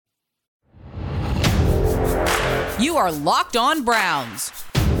You are Locked On Browns,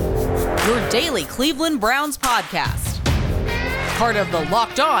 your daily Cleveland Browns podcast. Part of the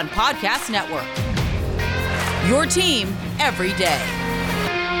Locked On Podcast Network. Your team every day.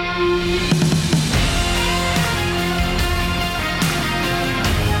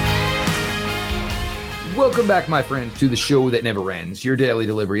 Welcome back, my friends, to the show that never ends. Your daily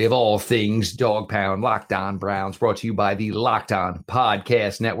delivery of all things Dog Pound, Locked On Browns, brought to you by the Locked On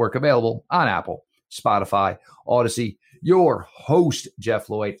Podcast Network, available on Apple, Spotify, Odyssey. Your host, Jeff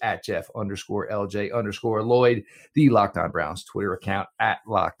Lloyd, at Jeff_LJ_Lloyd, the Locked On Browns Twitter account, at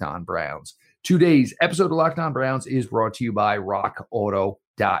Locked On Browns. Today's episode of Locked On Browns is brought to you by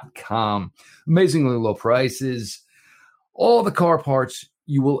RockAuto.com. Amazingly low prices, all the car parts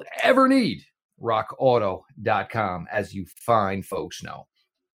you will ever need. RockAuto.com, as you fine folks know.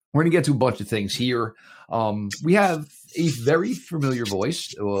 We're going to get to a bunch of things here. We have a very familiar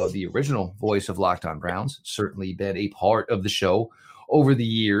voice, the original voice of Locked On Browns, certainly been a part of the show over the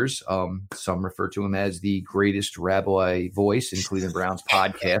years. Some refer to him as the greatest rabbi voice in Cleveland Browns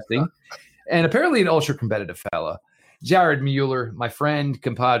podcasting, and apparently an ultra-competitive fella. Jared Mueller, my friend,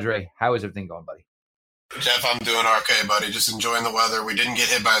 compadre, how is everything going, buddy? Jeff, I'm doing okay, buddy. Just enjoying the weather. We didn't get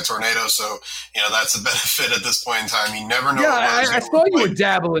hit by a tornado, so, that's a benefit at this point in time. You never know. Yeah, I saw you were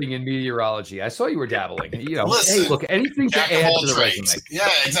dabbling in meteorology. Listen, hey, look, anything to add to the resume. Yeah,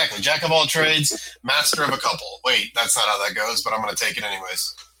 exactly. Jack of all trades, master of a couple. Wait, that's not how that goes, but I'm going to take it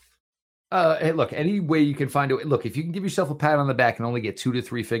anyways. Hey, look, any way you can find it. Look, if you can give yourself a pat on the back and only get 2 to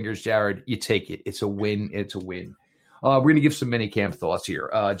 3 fingers, Jared, you take it. It's a win. It's a win. We're going to give some mini camp thoughts here.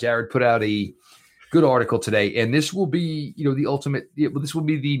 Jared put out a good article today, and this will be, the ultimate. This will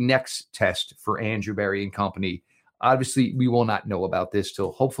be the next test for Andrew Berry and company. Obviously, we will not know about this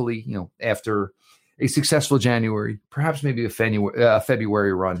till hopefully, after a successful January, perhaps maybe a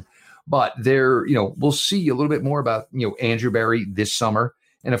February run. But we'll see a little bit more about Andrew Berry this summer,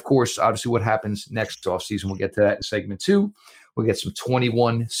 and of course, obviously, what happens next offseason. We'll get to that in segment 2. We'll get some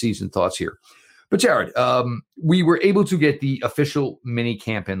 21 season thoughts here. But Jared, we were able to get the official mini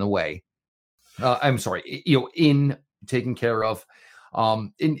camp in the way. In taken care of,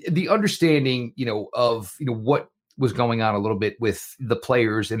 in the understanding, of, what was going on a little bit with the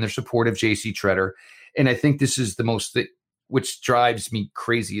players and their support of JC Tretter. And I think this is the most which drives me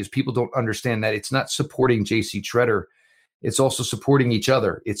crazy is people don't understand that it's not supporting JC Tretter. It's also supporting each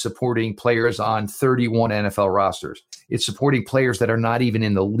other. It's supporting players on 31 NFL rosters. It's supporting players that are not even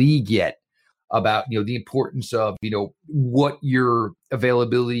in the league yet, about, the importance of, what your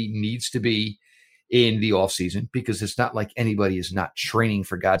availability needs to be in the offseason, because it's not like anybody is not training,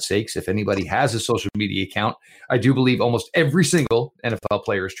 for God's sakes. If anybody has a social media account, I do believe almost every single NFL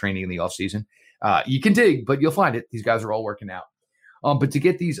player is training in the offseason. You can dig, but you'll find it. These guys are all working out. But to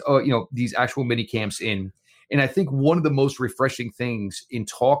get these, these actual mini camps in, and I think one of the most refreshing things in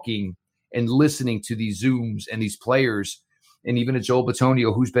talking and listening to these Zooms and these players, and even a Joel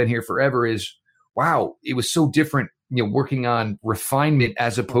Bitonio, who's been here forever, is, wow, it was so different, working on refinement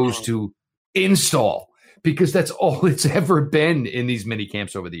as opposed to install, because that's all it's ever been in these mini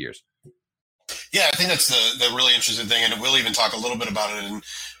camps over the years. Yeah, I think that's the really interesting thing, and we'll even talk a little bit about it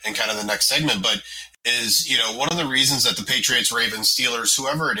in kind of the next segment, but is, one of the reasons that the Patriots, Ravens, Steelers,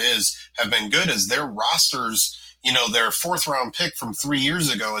 whoever it is, have been good is their rosters. Their 4th round pick from 3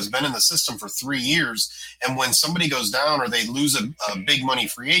 years ago has been in the system for 3 years. And when somebody goes down or they lose a big money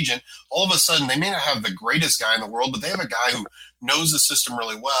free agent, all of a sudden they may not have the greatest guy in the world, but they have a guy who knows the system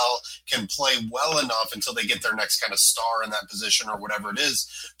really well, can play well enough until they get their next kind of star in that position or whatever it is.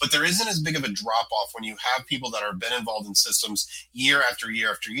 But there isn't as big of a drop off when you have people that have been involved in systems year after year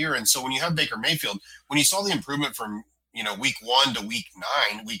after year. And so when you have Baker Mayfield, when you saw the improvement from, week 1 to week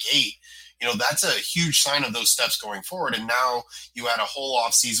 9, week 8, that's a huge sign of those steps going forward. And now you had a whole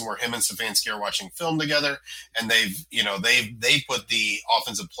off season where him and Stefanski are watching film together, and they've put the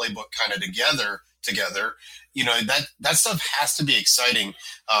offensive playbook kind of together. That stuff has to be exciting,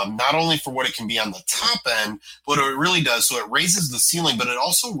 not only for what it can be on the top end, but it really does. So it raises the ceiling, but it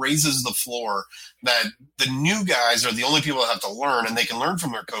also raises the floor, that the new guys are the only people that have to learn, and they can learn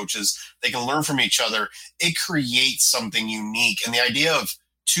from their coaches. They can learn from each other. It creates something unique. And the idea of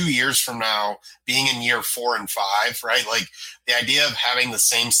 2 years from now being in year 4 and 5, right? Like the idea of having the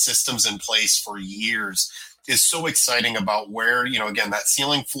same systems in place for years is so exciting about where, again, that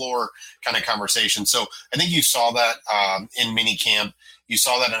ceiling floor kind of conversation. So I think you saw that in minicamp. You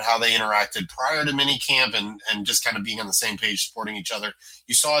saw that in how they interacted prior to minicamp and just kind of being on the same page, supporting each other.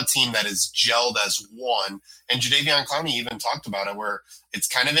 You saw a team that is gelled as one. And Jadeveon Clowney even talked about it, where it's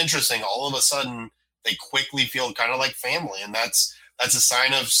kind of interesting. All of a sudden, they quickly feel kind of like family. And that's That's a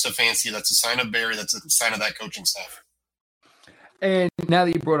sign of Stefanski. That's a sign of Barry. That's a sign of that coaching staff. And now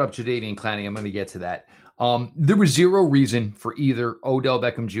that you brought up Jadeveon Clowney, I'm going to get to that. There was zero reason for either Odell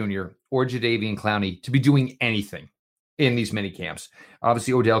Beckham Jr. or Jadeveon Clowney to be doing anything in these mini camps.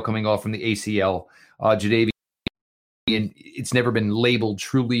 Obviously, Odell coming off from the ACL, Jadeveon, and it's never been labeled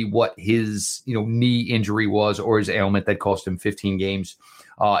truly what his knee injury was or his ailment that cost him 15 games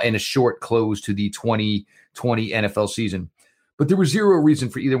and a short close to the 2020 NFL season. But there was zero reason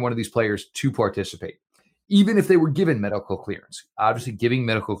for either one of these players to participate, even if they were given medical clearance. Obviously, giving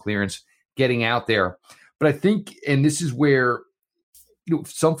medical clearance, getting out there. But I think, and this is where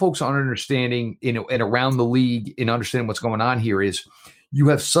some folks aren't understanding, and around the league and understanding what's going on here is you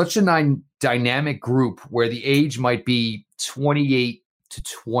have such a dynamic group where the age might be 28 to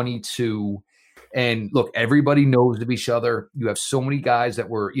 22. And look, everybody knows of each other. You have so many guys that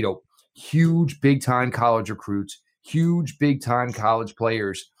were, huge, big-time college recruits, huge, big-time college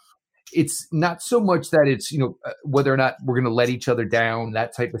players. It's not so much that it's, whether or not we're going to let each other down,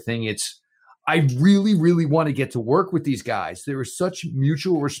 that type of thing. It's, I really, really want to get to work with these guys. There is such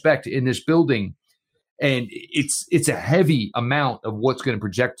mutual respect in this building. And it's a heavy amount of what's going to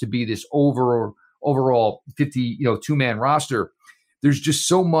project to be this overall 50, two-man roster. There's just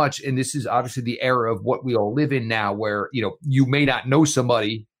so much, and this is obviously the era of what we all live in now, where you may not know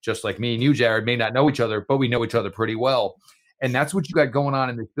somebody, just like me and you, Jared, may not know each other, but we know each other pretty well. And that's what you got going on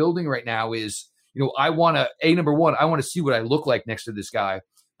in this building right now is, I want to, number one, I want to see what I look like next to this guy.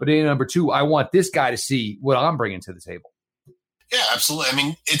 But number two, I want this guy to see what I'm bringing to the table. Yeah, absolutely. I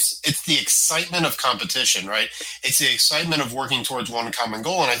mean, it's the excitement of competition, right? It's the excitement of working towards one common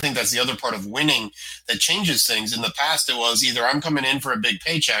goal. And I think that's the other part of winning that changes things. In the past, it was either I'm coming in for a big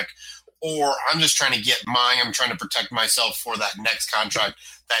paycheck or I'm just trying to get mine. I'm trying to protect myself for that next contract,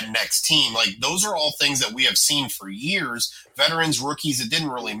 that next team. Like, those are all things that we have seen for years. Veterans, rookies, it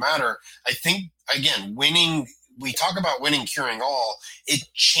didn't really matter. I think, again, winning – we talk about winning, curing all. It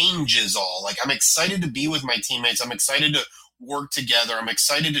changes all. Like, I'm excited to be with my teammates. I'm excited to work together. I'm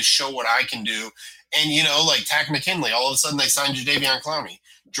excited to show what I can do. And, like Takk McKinley, all of a sudden they signed Jadeveon Clowney.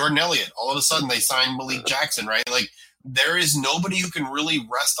 Jordan Elliott, all of a sudden they signed Malik Jackson, right? Like, there is nobody who can really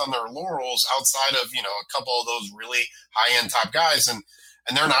rest on their laurels outside of, a couple of those really high-end top guys. And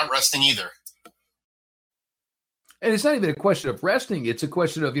they're not resting either. And it's not even a question of resting. It's a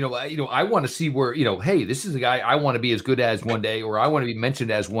question of, I want to see where, hey, this is a guy I want to be as good as one day, or I want to be mentioned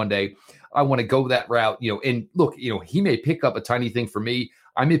as one day. I want to go that route, and look, he may pick up a tiny thing for me.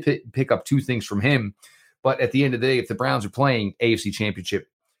 I may pick up two things from him. But at the end of the day, if the Browns are playing AFC Championship,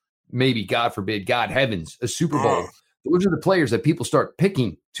 maybe, God forbid, God heavens, a Super Bowl, those are the players that people start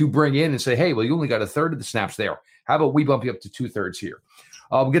picking to bring in and say, hey, well, you only got a third of the snaps there. How about we bump you up to 2/3 here?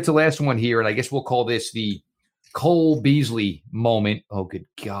 We'll get to the last one here, and I guess we'll call this the Cole Beasley moment. Oh, good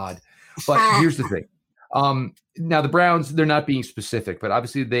God. But here's the thing. Now the Browns, they're not being specific, but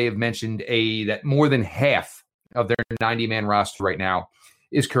obviously they have mentioned that more than half of their 90-man roster right now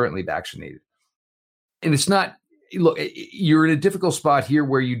is currently vaccinated. And it's not, look, you're in a difficult spot here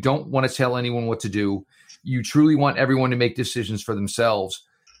where you don't want to tell anyone what to do. You truly want everyone to make decisions for themselves.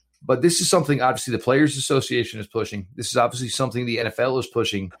 But this is something obviously the Players Association is pushing. This is obviously something the NFL is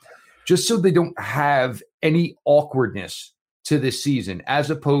pushing, just so they don't have any awkwardness to this season,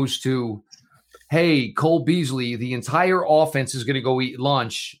 as opposed to, hey, Cole Beasley, the entire offense is going to go eat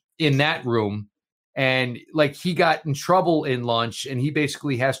lunch in that room. And like, he got in trouble in lunch and he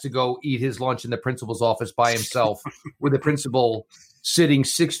basically has to go eat his lunch in the principal's office by himself with the principal sitting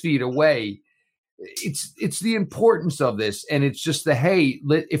 6 feet away. It's the importance of this. And it's just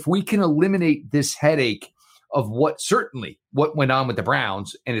if we can eliminate this headache of what went on with the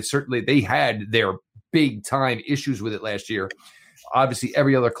Browns, and it's certainly, they had their big time issues with it last year. Obviously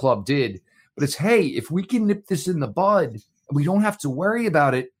every other club did, but it's, hey, if we can nip this in the bud, we don't have to worry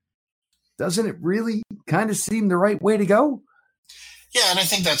about it. Doesn't it really kind of seem the right way to go? Yeah, and I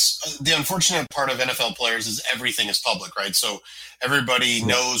think that's the unfortunate part of NFL players is everything is public, right? So everybody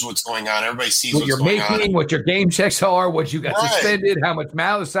knows what's going on. Everybody sees what what's going on. What you're making, what your game checks are, what you got suspended, how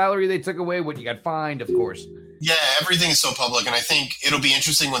much salary they took away, what you got fined, of course. Yeah, everything is so public, and I think it'll be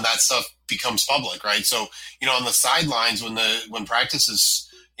interesting when that stuff becomes public, right? So, on the sidelines, when practices,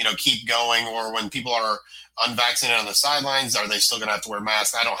 keep going, or when people are unvaccinated on the sidelines, are they still going to have to wear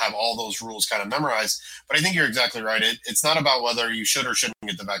masks? I don't have all those rules kind of memorized, but I think you're exactly right. It's not about whether you should or shouldn't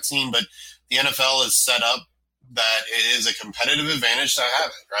get the vaccine, but the NFL is set up that it is a competitive advantage to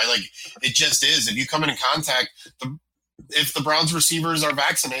have it, right? Like, it just is. If you come in contact, if the Browns receivers are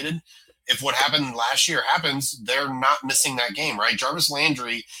vaccinated, if what happened last year happens, they're not missing that game, right? Jarvis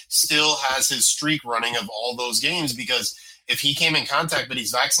Landry still has his streak running of all those games because if he came in contact but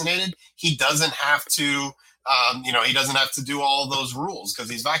he's vaccinated, he doesn't have to. He doesn't have to do all those rules because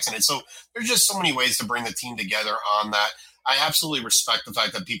he's vaccinated. So there's just so many ways to bring the team together on that. I absolutely respect the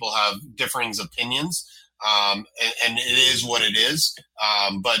fact that people have differing opinions, and it is what it is.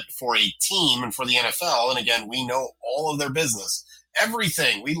 But for a team and for the NFL, and again, we know all of their business,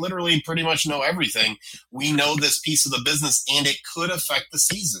 everything. We literally pretty much know everything. We know this piece of the business, and it could affect the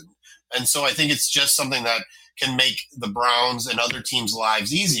season. And so I think it's just something that can make the Browns and other teams'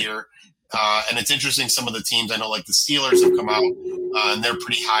 lives easier. And it's interesting, some of the teams, I know like the Steelers have come out, and they're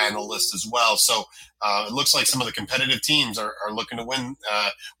pretty high on the list as well. So it looks like some of the competitive teams are looking to win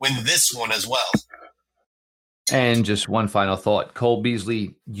this one as well. And just one final thought. Cole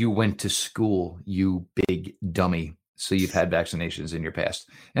Beasley, you went to school, you big dummy. So you've had vaccinations in your past.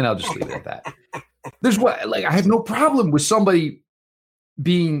 And I'll just leave it at that. I have no problem with somebody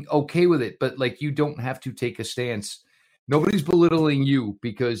being okay with it, but like, you don't have to take a stance. Nobody's belittling you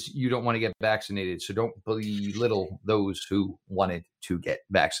because you don't want to get vaccinated. So don't belittle those who wanted to get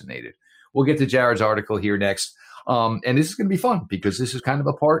vaccinated. We'll get to Jared's article here next. And this is going to be fun because this is kind of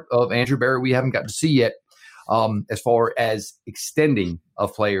a part of Andrew Berry we haven't gotten to see yet, as far as extending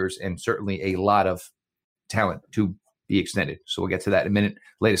of players, and certainly a lot of talent to be extended. So we'll get to that in a minute.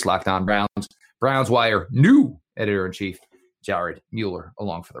 Latest Locked On Browns. Browns Wire new editor-in-chief, Jared Mueller,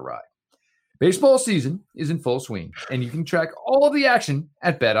 along for the ride. Baseball season is in full swing, and you can track all of the action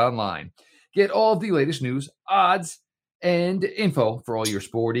at BetOnline. Get all of the latest news, odds, and info for all your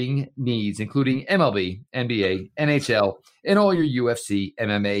sporting needs, including MLB, NBA, NHL, and all your UFC,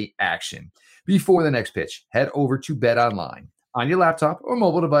 MMA action. Before the next pitch, head over to BetOnline on your laptop or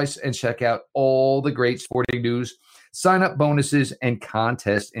mobile device and check out all the great sporting news, sign-up bonuses, and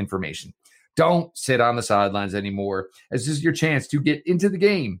contest information. Don't sit on the sidelines anymore, as this is your chance to get into the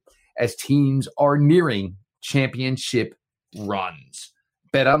game as teams are nearing championship runs.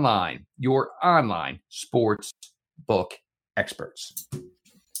 BetOnline, your online sports book experts.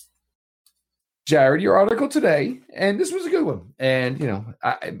 Jared, your article today, and this was a good one. And,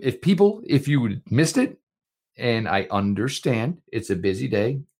 if you missed it, and I understand it's a busy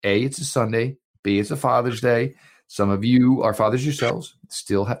day. A, it's a Sunday. B, it's a Father's Day. Some of you are fathers yourselves,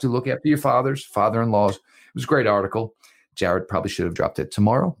 still have to look after your fathers, father-in-laws. It was a great article. Jared probably should have dropped it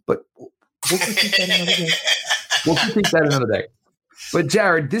tomorrow, but we'll critique that another day. We'll critique that another day. But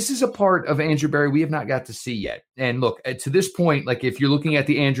Jared, this is a part of Andrew Berry we have not got to see yet. And look, to this point, like if you're looking at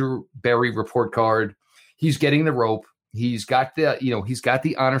the Andrew Berry report card, he's getting the rope. He's got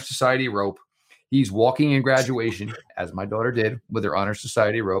the Honor Society rope. He's walking in graduation, as my daughter did with her Honor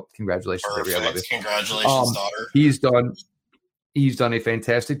Society rope. Congratulations, baby. I love you. Congratulations, daughter. He's done a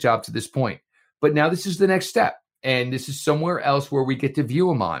fantastic job to this point. But now this is the next step. And this is somewhere else where we get to view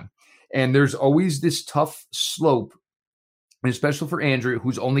him on. And there's always this tough slope, and especially for Andrew,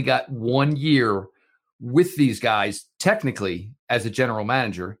 who's only got 1 year with these guys, technically, as a general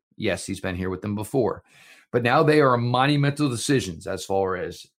manager. Yes, he's been here with them before. But now they are monumental decisions as far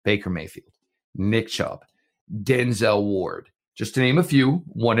as Baker Mayfield, Nick Chubb, Denzel Ward. Just to name a few,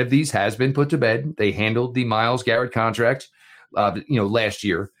 one of these has been put to bed. They handled the Myles Garrett contract, last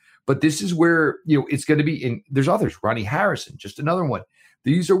year. But this is where, it's going to be in. There's others. Ronnie Harrison, just another one.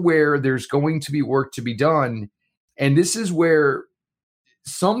 These are where there's going to be work to be done. And this is where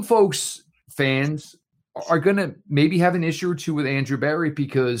some folks, fans, are going to maybe have an issue or two with Andrew Berry,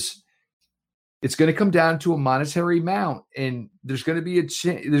 because it's going to come down to a monetary amount. And there's going to be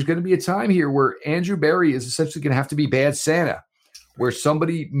a time here where Andrew Berry is essentially going to have to be bad Santa, where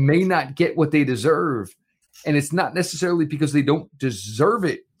somebody may not get what they deserve. And it's not necessarily because they don't deserve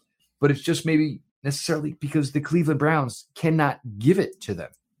it, but it's just maybe necessarily because the Cleveland Browns cannot give it to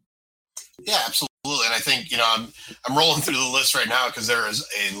them. Yeah, absolutely. And I think, I'm rolling through the list right now because there is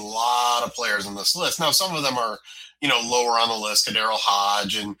a lot of players on this list. Now, some of them are, lower on the list, Kadarius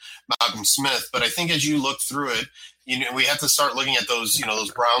Hodge and Malcolm Smith. But I think as you look through it, we have to start looking at those,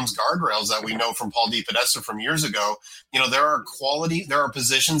 those Browns guardrails that we know from Paul DePodesta from years ago. There are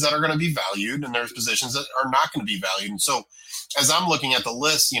positions that are going to be valued, and there's positions that are not going to be valued. And so as I'm looking at the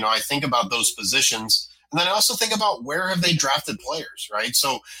list, I think about those positions, and then I also think about where have they drafted players, right?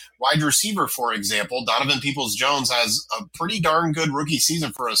 So wide receiver, for example, Donovan Peoples-Jones has a pretty darn good rookie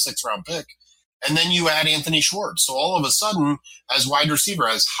season for a 6th-round pick. And then you add Anthony Schwartz. So all of a sudden, as wide receiver,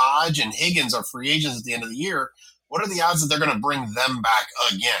 as Hodge and Higgins are free agents at the end of the year, what are the odds that they're going to bring them back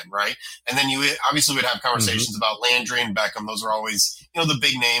again, right? And then you obviously would have conversations about Landry and Beckham. Those are always, the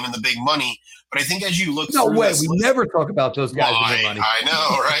big name and the big money. But I think as you look no through way, this we list, never talk about those guys with their money. I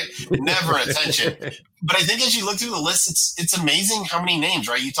know, right? Never attention. But I think as you look through the list, it's amazing how many names,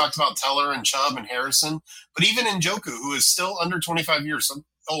 right? You talked about Teller and Chubb and Harrison, but even Njoku, who is still under 25 years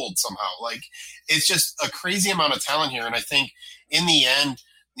old somehow. Like, it's just a crazy amount of talent here. And I think in the end,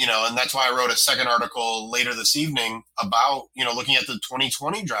 and that's why I wrote a second article later this evening about, looking at the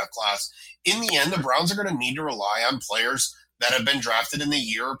 2020 draft class. In the end, the Browns are going to need to rely on players that have been drafted in the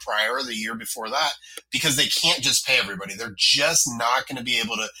year prior or the year before that, because they can't just pay everybody. They're just not going to be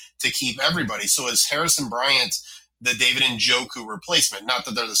able to keep everybody. So is Harrison Bryant the David Njoku replacement? Not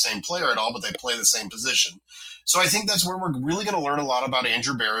that they're the same player at all, but they play the same position. So I think that's where we're really going to learn a lot about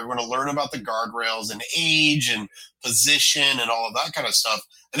Andrew Berry. We're going to learn about the guardrails and age and position and all of that kind of stuff.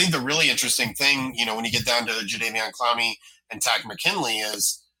 I think the really interesting thing, when you get down to Jadeveon Clowney and Takk McKinley,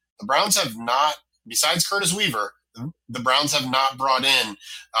 is the Browns have not, besides Curtis Weaver, the Browns have not brought in,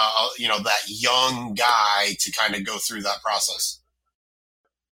 that young guy to kind of go through that process.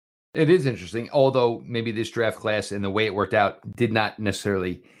 It is interesting, although maybe this draft class and the way it worked out did not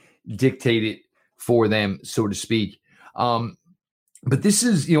necessarily dictate it for them, so to speak. But this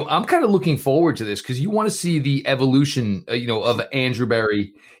is, I'm kind of looking forward to this because you want to see the evolution, of Andrew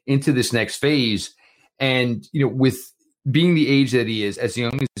Berry into this next phase. And, with being the age that he is, as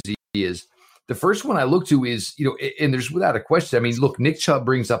young as he is, the first one I look to is, and there's without a question. I mean, look, Nick Chubb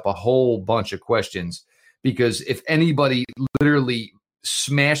brings up a whole bunch of questions because if anybody literally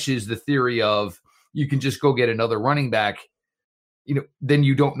smashes the theory of you can just go get another running back, then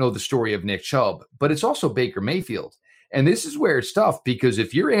you don't know the story of Nick Chubb. But it's also Baker Mayfield. And this is where it's tough because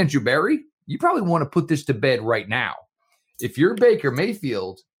if you're Andrew Berry, you probably want to put this to bed right now. If you're Baker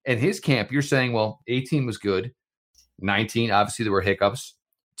Mayfield and his camp, you're saying, well, 18 was good. 19, obviously there were hiccups.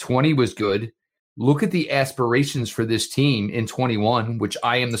 20 was good. Look at the aspirations for this team in 21, which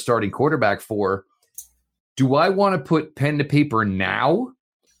I am the starting quarterback for. Do I want to put pen to paper now?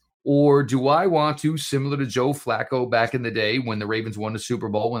 Or do I want to, similar to Joe Flacco back in the day when the Ravens won the Super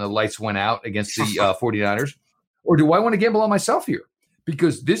Bowl, when the lights went out against the 49ers, or do I want to gamble on myself here?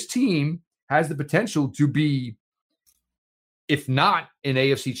 Because this team has the potential to be, if not an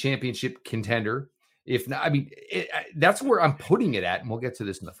AFC championship contender, if not, that's where I'm putting it at. And we'll get to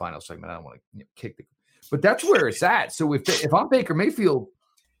this in the final segment. I don't want to kick but that's where it's at. So if I'm Baker Mayfield,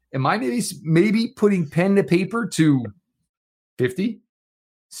 am I maybe putting pen to paper to 50,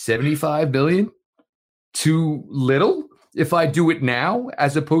 75 billion too little if I do it now,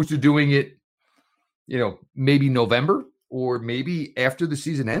 as opposed to doing it, maybe November or maybe after the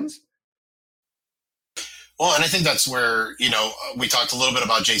season ends? Well, and I think that's where, we talked a little bit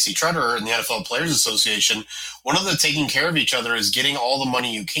about J.C. Tretter and the NFL Players Association. One of the taking care of each other is getting all the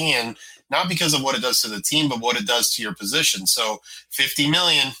money you can, not because of what it does to the team, but what it does to your position. So $50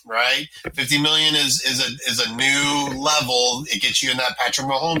 million, right? $50 million is a new level. It gets you in that Patrick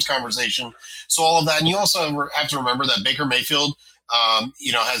Mahomes conversation. So all of that. And you also have to remember that Baker Mayfield,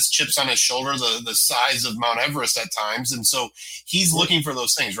 has chips on his shoulder, the size of Mount Everest at times. And so he's looking for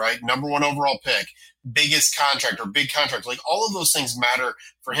those things, right? Number 1 overall pick, biggest contract or big contract, like all of those things matter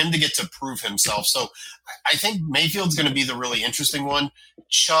for him to get to prove himself. So I think Mayfield's going to be the really interesting one.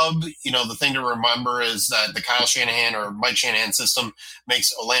 Chubb, the thing to remember is that the Kyle Shanahan or Mike Shanahan system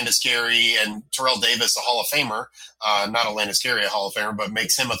makes Olandis Gary and Terrell Davis a Hall of Famer. Not Olandis Gary a Hall of Famer, but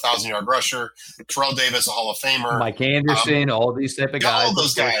makes him a 1,000-yard rusher. Terrell Davis a Hall of Famer. Mike Anderson, all these type of guys. All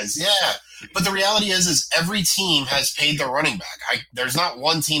those guys, yeah. But the reality is every team has paid their running back. There's not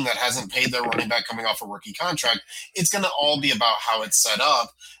one team that hasn't paid their running back coming off a rookie contract. It's going to all be about how it's set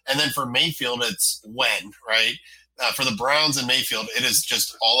up. And then for Mayfield, it's when, right? For the Browns and Mayfield, it is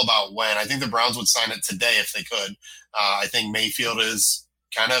just all about when. I think the Browns would sign it today if they could. I think Mayfield is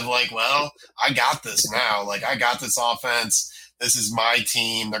kind of like, well, I got this now. Like, I got this offense. This is my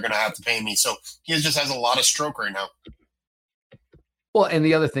team. They're going to have to pay me. So he just has a lot of stroke right now. Well, and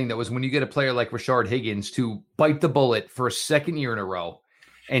the other thing that was when you get a player like Rashard Higgins to bite the bullet for a second year in a row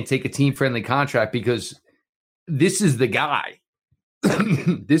and take a team-friendly contract, because this is the guy.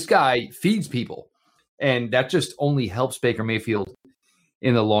 This guy feeds people, and that just only helps Baker Mayfield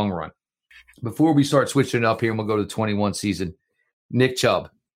in the long run. Before we start switching it up here and we'll go to the 21 season, Nick Chubb,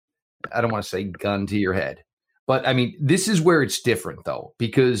 I don't want to say gun to your head, but this is where it's different though,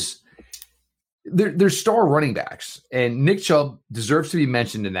 because there's star running backs, and Nick Chubb deserves to be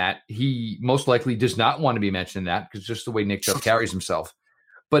mentioned in that. He most likely does not want to be mentioned in that because just the way Nick Chubb carries himself.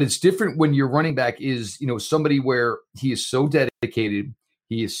 But it's different when your running back is, somebody where he is so dedicated.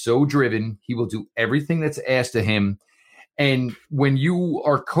 He is so driven. He will do everything that's asked of him. And when you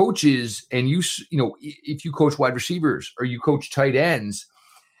are coaches and if you coach wide receivers or you coach tight ends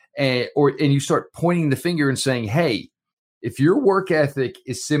and you start pointing the finger and saying, hey, if your work ethic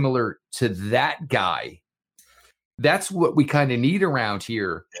is similar to that guy, that's what we kind of need around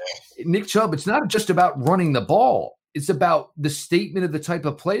here. Nick Chubb, it's not just about running the ball. It's about the statement of the type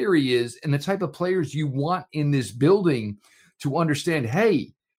of player he is and the type of players you want in this building to understand,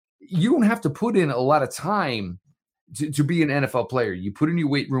 hey, you don't have to put in a lot of time to be an NFL player. You put in your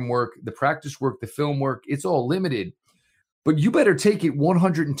weight room work, the practice work, the film work, it's all limited. But you better take it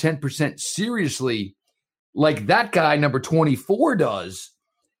 110% seriously like that guy, number 24, does.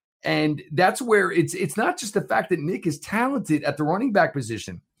 And that's where it's not just the fact that Nick is talented at the running back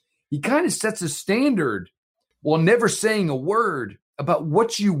position. He kind of sets a standard while never saying a word about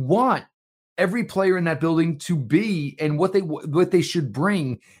what you want every player in that building to be and what they should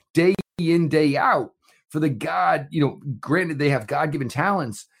bring day in, day out for the granted they have God-given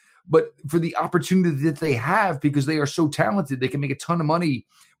talents, but for the opportunity that they have because they are so talented, they can make a ton of money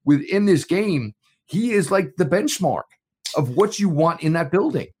within this game. He is like the benchmark of what you want in that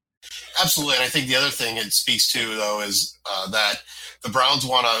building. Absolutely. And I think the other thing it speaks to, though, is that the Browns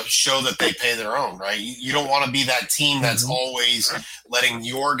want to show that they pay their own, right? You don't want to be that team that's always letting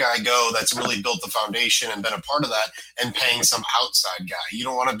your guy go that's really built the foundation and been a part of that and paying some outside guy. You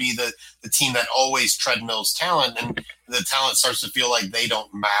don't want to be the team that always treadmills talent and the talent starts to feel like they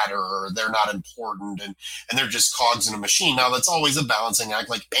don't matter or they're not important and they're just cogs in a machine. Now, that's always a balancing act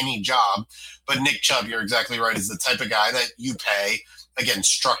like any job. But Nick Chubb, you're exactly right, is the type of guy that you pay. Again,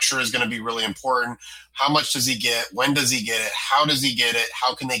 structure is going to be really important. How much does he get? When does he get it? How does he get it?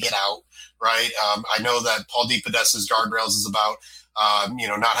 How can they get out, right? I know that Paul DePodesta's guardrails is about,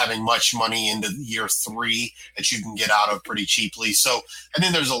 not having much money into year 3 that you can get out of pretty cheaply. So I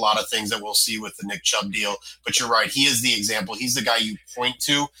think there's a lot of things that we'll see with the Nick Chubb deal. But you're right. He is the example. He's the guy you point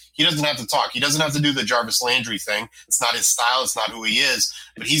to. He doesn't have to talk. He doesn't have to do the Jarvis Landry thing. It's not his style. It's not who he is.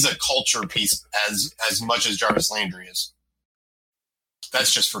 But he's a culture piece as much as Jarvis Landry is.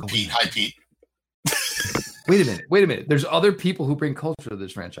 That's just for Pete. Hi, Pete. Wait a minute. There's other people who bring culture to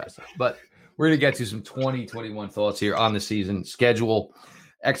this franchise. But we're going to get to some 2021 thoughts here on the season, schedule,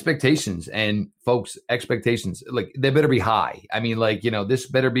 expectations. And, folks, expectations, like, they better be high. I mean, this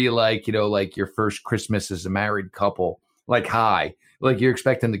better be like your first Christmas as a married couple, like high. Like, you're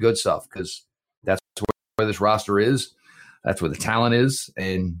expecting the good stuff because that's where this roster is. That's where the talent is.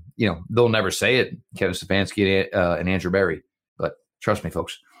 And, they'll never say it, Kevin Stefanski and Andrew Berry. Trust me,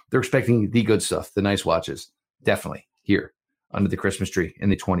 folks, they're expecting the good stuff, the nice watches, definitely here under the Christmas tree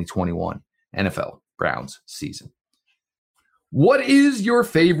in the 2021 NFL Browns season. What is your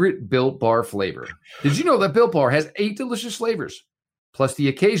favorite Built Bar flavor? Did you know that Built Bar has 8 delicious flavors, plus the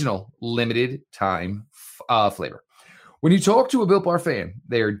occasional limited time flavor? When you talk to a Built Bar fan,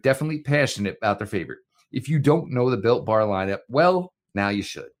 they are definitely passionate about their favorite. If you don't know the Built Bar lineup, well, now you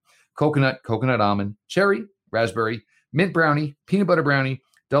should. Coconut almond, cherry, raspberry, mint brownie, peanut butter brownie,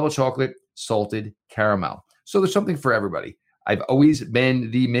 double chocolate, salted caramel. So there's something for everybody. I've always been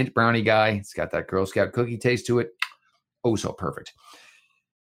the mint brownie guy. It's got that Girl Scout cookie taste to it. Oh, so perfect.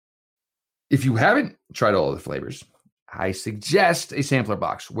 If you haven't tried all of the flavors, I suggest a sampler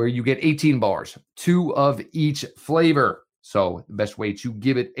box where you get 18 bars, 2 of each flavor. So the best way to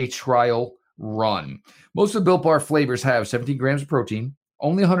give it a trial run. Most of the Built Bar flavors have 17 grams of protein,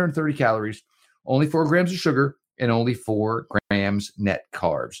 only 130 calories, only 4 grams of sugar, and only 4 grams net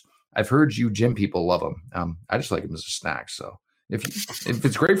carbs. I've heard you gym people love them. I just like them as a snack. So if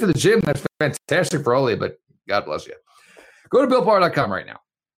it's great for the gym, that's fantastic for all of you, but God bless you. Go to BuiltBar.com right now.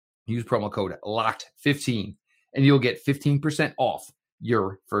 Use promo code LOCKED15, and you'll get 15% off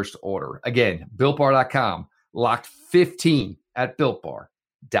your first order. Again, BuiltBar.com, LOCKED15 at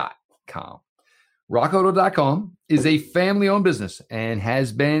BuiltBar.com. RockAuto.com is a family-owned business and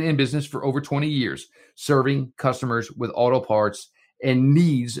has been in business for over 20 years, serving customers with auto parts and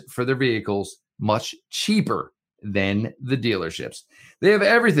needs for their vehicles much cheaper than the dealerships. They have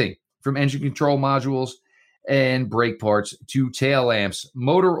everything from engine control modules and brake parts to tail lamps,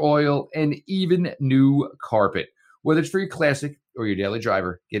 motor oil, and even new carpet. Whether it's for your classic or your daily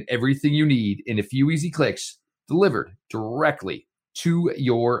driver, get everything you need in a few easy clicks delivered directly to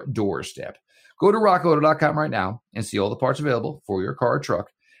your doorstep. Go to rockauto.com right now and see all the parts available for your car or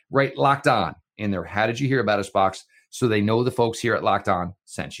truck. Right, Locked On in their How Did You Hear About Us box so they know the folks here at Locked On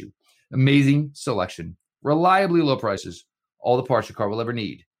sent you. Amazing selection, reliably low prices, all the parts your car will ever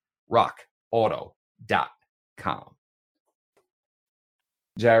need. rockauto.com.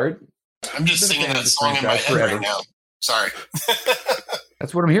 Jared? I'm just singing that song in my head right now. Sorry.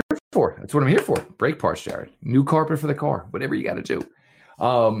 That's what I'm here for. That's what I'm here for. Brake parts, Jared. New carpet for the car. Whatever you got to do.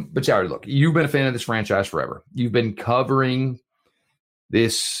 But Jared, look, you've been a fan of this franchise forever. You've been covering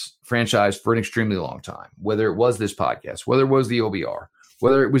this franchise for an extremely long time, whether it was this podcast, whether it was the OBR,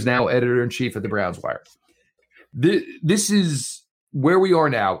 whether it was now editor-in-chief at the Browns Wire. This is where we are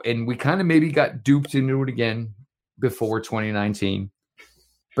now, and we kind of maybe got duped into it again before 2019.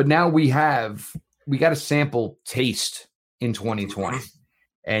 But now we got a sample taste in 2020,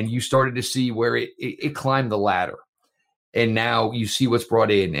 and you started to see where it climbed the ladder. And now you see what's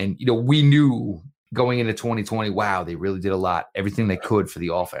brought in. And, we knew going into 2020, wow, they really did a lot, everything they could for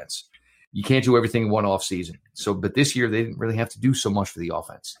the offense. You can't do everything in one off season. But this year they didn't really have to do so much for the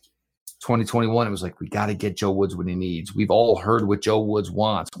offense. 2021, it was like, we got to get Joe Woods what he needs. We've all heard what Joe Woods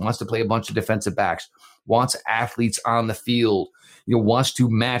wants to play a bunch of defensive backs, wants athletes on the field, wants to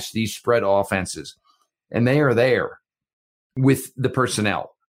match these spread offenses. And they are there with the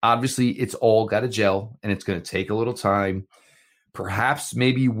personnel. Obviously, it's all got to gel, and it's going to take a little time. Perhaps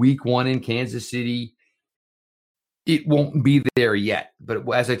maybe week 1 in Kansas City, it won't be there yet.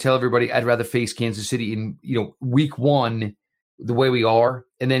 But as I tell everybody, I'd rather face Kansas City in week 1 the way we are,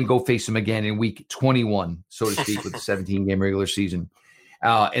 and then go face them again in week 21, so to speak, with the 17-game regular season.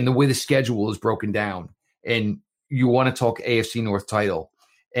 And the way the schedule is broken down, and you want to talk AFC North title,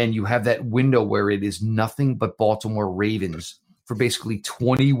 and you have that window where it is nothing but Baltimore Ravens for basically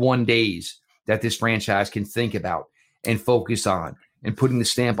 21 days that this franchise can think about and focus on and putting the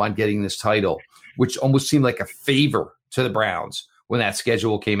stamp on getting this title, which almost seemed like a favor to the Browns when that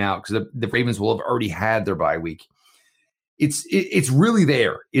schedule came out, because the Ravens will have already had their bye week. It's really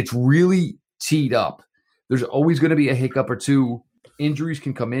there. It's really teed up. There's always going to be a hiccup or two. Injuries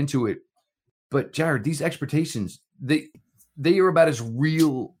can come into it. But, Jared, these expectations, they are about as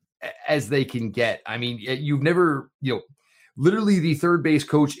real as they can get. I mean, you've never, literally the third base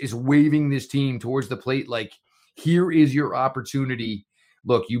coach is waving this team towards the plate like, here is your opportunity.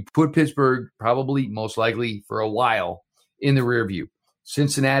 Look, you put Pittsburgh probably most likely for a while in the rear view.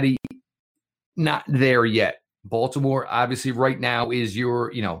 Cincinnati, not there yet. Baltimore, obviously, right now is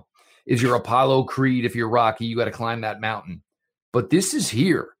your Apollo Creed. If you're Rocky, you got to climb that mountain. But this is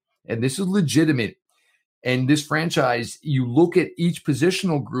here, and this is legitimate. And this franchise, you look at each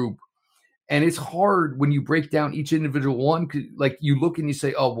positional group, and it's hard when you break down each individual one. Like, you look and you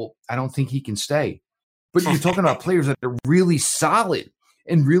say, oh, well, I don't think he can stay. But you're talking about players that are really solid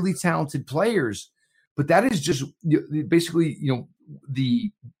and really talented players. But that is just basically,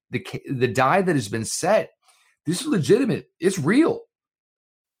 the die that has been set. This is legitimate. It's real.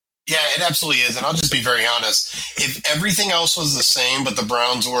 Yeah, it absolutely is. And I'll just be very honest. If everything else was the same, but the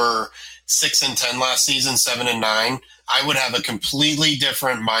Browns were 6-10 last season, 7-9, I would have a completely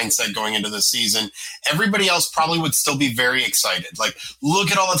different mindset going into the season. Everybody else probably would still be very excited. Like, look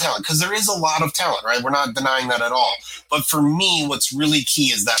at all the talent, because there is a lot of talent, right? We're not denying that at all. But for me, what's really key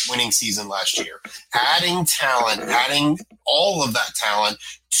is that winning season last year. Adding talent, adding all of that talent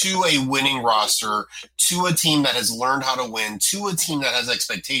to a winning roster, to a team that has learned how to win, to a team that has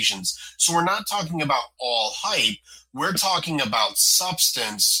expectations. So we're not talking about all hype. We're talking about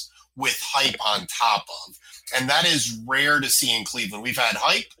substance with hype on top of. And that is rare to see in Cleveland. We've had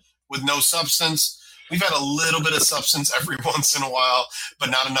hype with no substance. We've had a little bit of substance every once in a while, but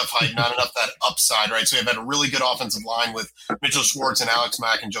not enough hype, not enough that upside, right? So we've had a really good offensive line with Mitchell Schwartz and Alex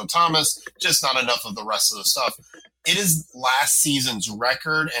Mack and Joe Thomas, just not enough of the rest of the stuff. It is last season's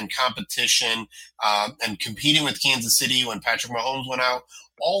record and competition and competing with Kansas City when Patrick Mahomes went out.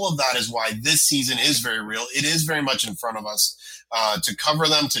 All of that is why this season is very real. It is very much in front of us to cover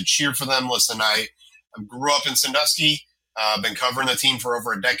them, to cheer for them. Listen, I grew up in Sandusky. I've been covering the team for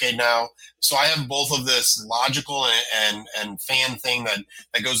over a decade now. So I have both of this logical and fan thing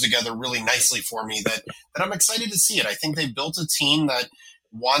that goes together really nicely for me that I'm excited to see it. I think they built a team that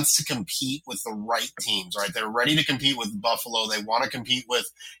wants to compete with the right teams, right? They're ready to compete with Buffalo. They want to compete with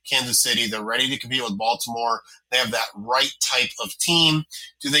Kansas City. They're ready to compete with Baltimore. They have that right type of team.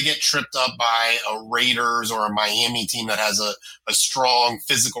 Do they get tripped up by a Raiders or a Miami team that has a strong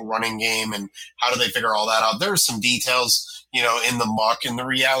physical running game? And how do they figure all that out? There's some details, in the muck. And the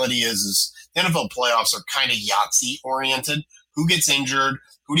reality is the NFL playoffs are kind of Yahtzee oriented. Who gets injured?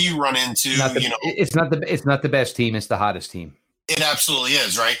 Who do you run into? It's not the best team. It's the hottest team. It absolutely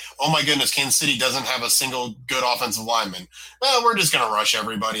is, right? Oh, my goodness, Kansas City doesn't have a single good offensive lineman. Well, we're just going to rush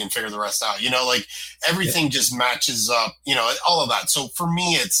everybody and figure the rest out. Everything just matches up, all of that. So for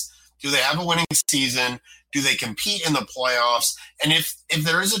me, it's, do they have a winning season? Do they compete in the playoffs? And if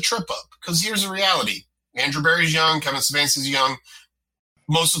there is a trip up, because here's the reality. Andrew Berry's young. Kevin Stefanski's young.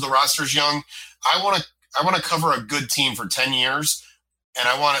 Most of the roster's young. I want to cover a good team for 10 years and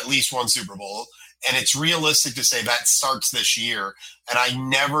I want at least one Super Bowl. And it's realistic to say that starts this year. And I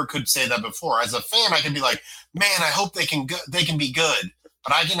never could say that before. As a fan, I can be like, man, I hope they can be good.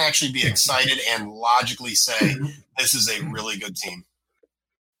 But I can actually be excited and logically say this is a really good team.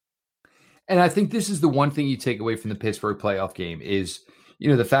 And I think this is the one thing you take away from the Pittsburgh playoff game is,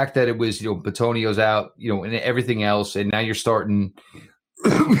 the fact that it was, Bitonio's out, and everything else. And now you're starting a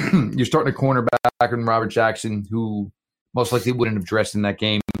cornerback in Robert Jackson, who most likely wouldn't have dressed in that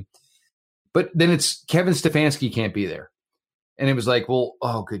game. But then it's Kevin Stefanski can't be there. And it was like, well,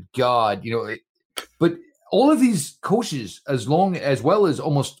 oh, good God. But all of these coaches, as well as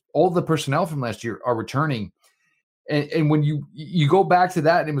almost all the personnel from last year, are returning. And when you go back to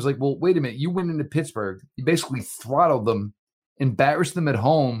that, and it was like, well, wait a minute. You went into Pittsburgh. You basically throttled them, embarrassed them at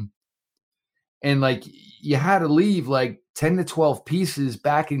home. And, you had to leave, 10 to 12 pieces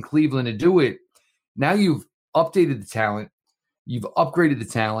back in Cleveland to do it. Now you've updated the talent. You've upgraded the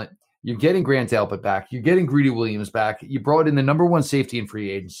talent. You're getting Grant Delpit back. You're getting Greedy Williams back. You brought in the number one safety in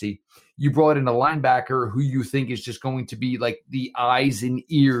free agency. You brought in a linebacker who you think is just going to be the eyes and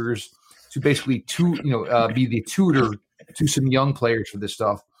ears to basically be the tutor to some young players for this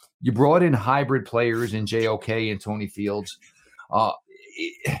stuff. You brought in hybrid players in JOK and Tony Fields.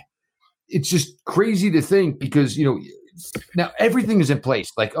 It's just crazy to think because, now everything is in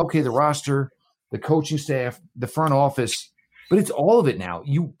place. Okay, the roster, the coaching staff, the front office, but it's all of it now.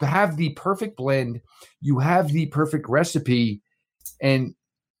 You have the perfect blend. You have the perfect recipe. And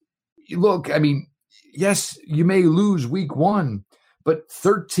look, yes, you may lose week 1, but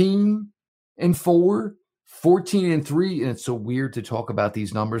 13-4, 14-3, and it's so weird to talk about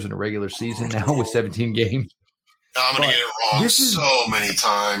these numbers in a regular season now with 17 games. I'm going to get it wrong so many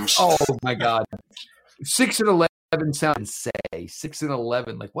times. Oh, my God. 6-11 sounds say.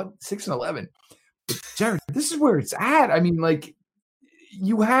 6-11. What? 6-11? Jared, this is where it's at.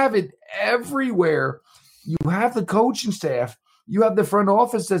 You have it everywhere. You have the coaching staff. You have the front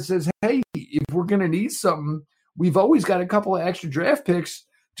office that says, hey, if we're going to need something, we've always got a couple of extra draft picks.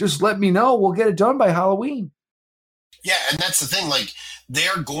 Just let me know. We'll get it done by Halloween. Yeah, and that's the thing.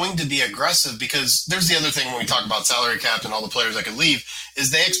 They're going to be aggressive because there's the other thing when we talk about salary cap and all the players that could leave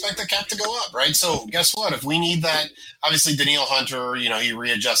is they expect the cap to go up, right? So guess what? If we need that, obviously Danielle Hunter, he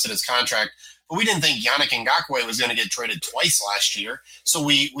readjusted his contract, but we didn't think Yannick Ngakoue was going to get traded twice last year. So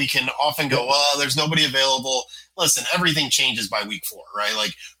we can often go, well, there's nobody available. Listen, everything changes by week 4,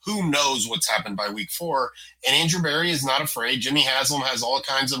 right? Who knows what's happened by week 4? And Andrew Berry is not afraid. Jimmy Haslam has all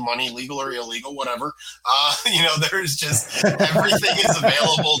kinds of money, legal or illegal, whatever. There's just everything is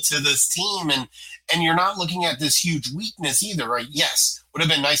available to this team. And you're not looking at this huge weakness either, right? Yes. Would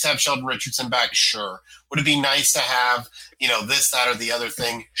have been nice to have Sheldon Richardson back? Sure. Would it be nice to have, this, that, or the other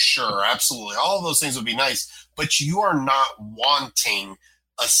thing? Sure, absolutely. All of those things would be nice. But you are not wanting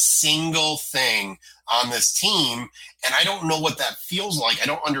a single thing on this team. And I don't know what that feels like. I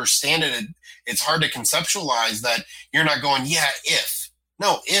don't understand it. It's hard to conceptualize that you're not going, yeah, if.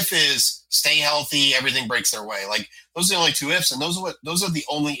 No, if is stay healthy, everything breaks their way. Those are the only 2 ifs, and those are the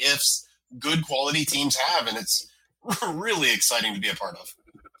only ifs good quality teams have, and it's really exciting to be a part of.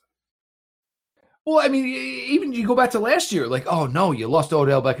 Well, even you go back to last year, oh no, you lost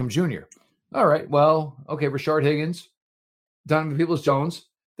Odell Beckham Jr. All right, well, okay, Rashard Higgins, Donovan Peoples-Jones,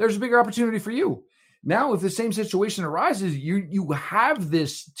 there's a bigger opportunity for you. Now, if the same situation arises, you have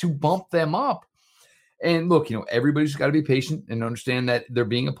this to bump them up. And look, everybody's got to be patient and understand that they're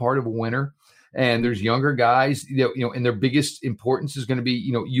being a part of a winner. And there's younger guys, and their biggest importance is going to be,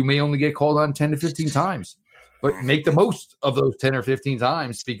 you may only get called on 10 to 15 times, but make the most of those 10 or 15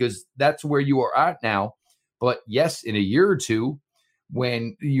 times because that's where you are at now. But yes, in a year or two,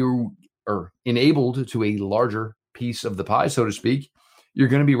 when you are enabled to a larger piece of the pie, so to speak, you're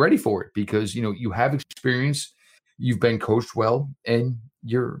going to be ready for it because, you have experience, you've been coached well, and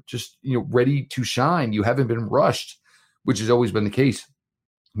you're just, ready to shine. You haven't been rushed, which has always been the case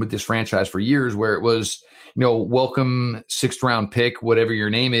with this franchise for years, where it was, welcome 6th round pick, whatever your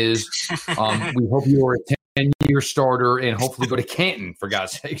name is. We hope you're a 10-year starter and hopefully go to Canton, for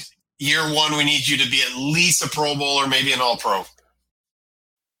God's sakes. Year 1, we need you to be at least a Pro Bowl or maybe an All-Pro.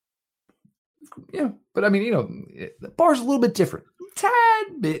 Yeah, but the bar's a little bit different.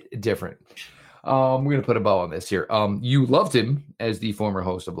 Tad bit different. We're going to put a bow on this here. You loved him as the former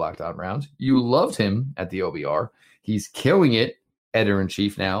host of Locked On Browns. You loved him at the OBR. He's killing it,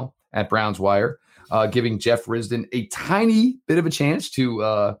 editor-in-chief now at Browns Wire, giving Jeff Risdon a tiny bit of a chance to,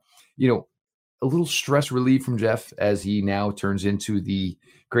 a little stress relief from Jeff as he now turns into the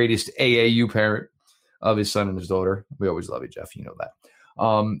greatest AAU parent of his son and his daughter. We always love you, Jeff. You know that.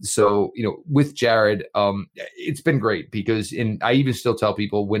 So, with Jared, it's been great because, and I even still tell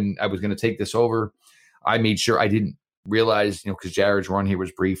people when I was going to take this over, I made sure I didn't realize, because Jared's run here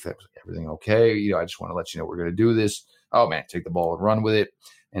was brief. That was everything okay. I just want to let you know we're going to do this. Oh man, take the ball and run with it.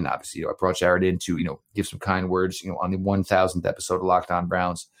 And obviously, I brought Jared in to, give some kind words, on the 1000th episode of Locked On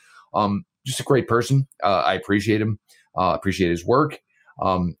Browns. Just a great person. I appreciate him. Appreciate his work.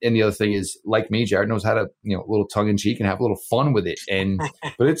 And the other thing is, like me, Jared knows how to, a little tongue in cheek and have a little fun with it.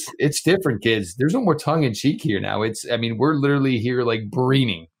 But it's different, kids. There's no more tongue in cheek here now. We're literally here like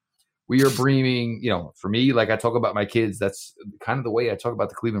breaming. We are breaming, for me, like I talk about my kids, that's kind of the way I talk about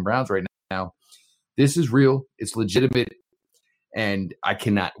the Cleveland Browns right now. This is real. It's legitimate. And I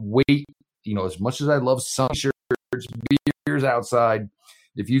cannot wait, as much as I love sun shirts, beers outside.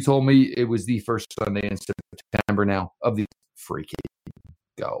 If you told me it was the first Sunday in September now of the freaking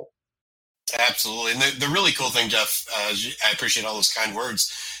go. Absolutely. And the really cool thing, Jeff, I appreciate all those kind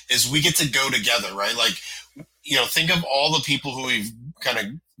words, is we get to go together, right? Like, think of all the people who we've kind of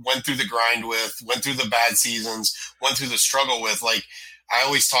went through the grind with, went through the bad seasons, went through the struggle with. Like, I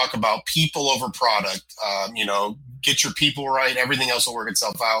always talk about people over product, get your people right. Everything else will work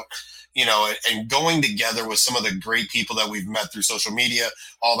itself out, and going together with some of the great people that we've met through social media,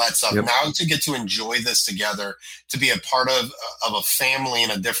 all that stuff. Yep. Now to get to enjoy this together, to be a part of a family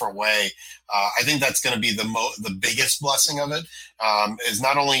in a different way. I think that's going to be the biggest blessing of it, is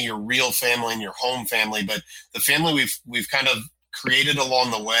not only your real family and your home family, but the family we've kind of created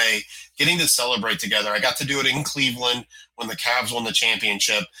along the way, getting to celebrate together. I got to do it in Cleveland when the Cavs won the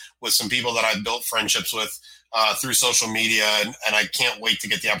championship with some people that I built friendships with through social media, and I can't wait to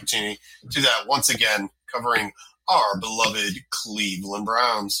get the opportunity to do that once again, covering our beloved Cleveland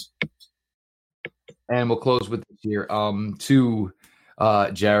Browns. And we'll close with this here. To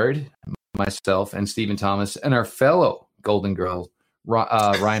Jared, myself, and Stephen Thomas, and our fellow Golden Girl,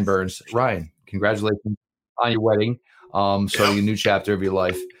 Ryan Burns. Ryan, congratulations on your wedding. Starting a new chapter of your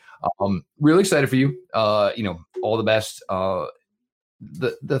life. Really excited for you. All the best.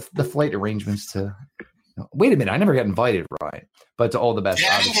 The flight arrangements to. Wait a minute, I never got invited, Ryan. But to all the best.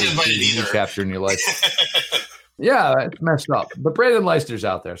 Yeah, I didn't get invited either. New chapter in your life. Yeah, it's messed up. But Brandon Leicester's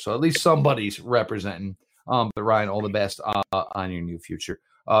out there, so at least somebody's representing. But Ryan, all the best on your new future.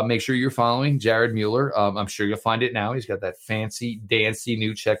 Make sure you're following Jared Mueller. I'm sure you'll find it now. He's got that fancy, dancy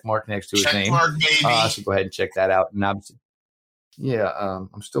new check mark next to his name. Check mark, baby. So go ahead and check that out. And I'm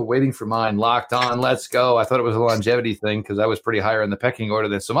still waiting for mine. Locked On. Let's go. I thought it was a longevity thing because I was pretty higher in the pecking order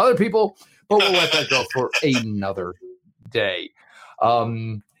than some other people, but we'll let that go for another day.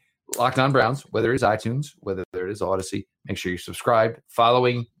 Locked On Browns, whether it's iTunes, whether it is Odyssey, make sure you're subscribed,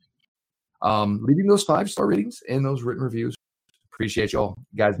 following, leaving those 5-star ratings and those written reviews. Appreciate y'all.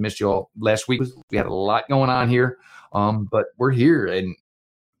 Guys, missed y'all. Last week we had a lot going on here, but we're here. And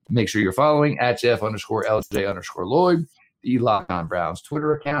make sure you're following at Jeff_LJ_Lloyd, the Locked On Browns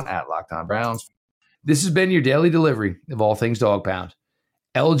Twitter account at Locked On Browns. This has been your daily delivery of all things Dog Pound.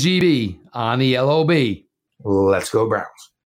 LGB on the LOB. Let's go Browns.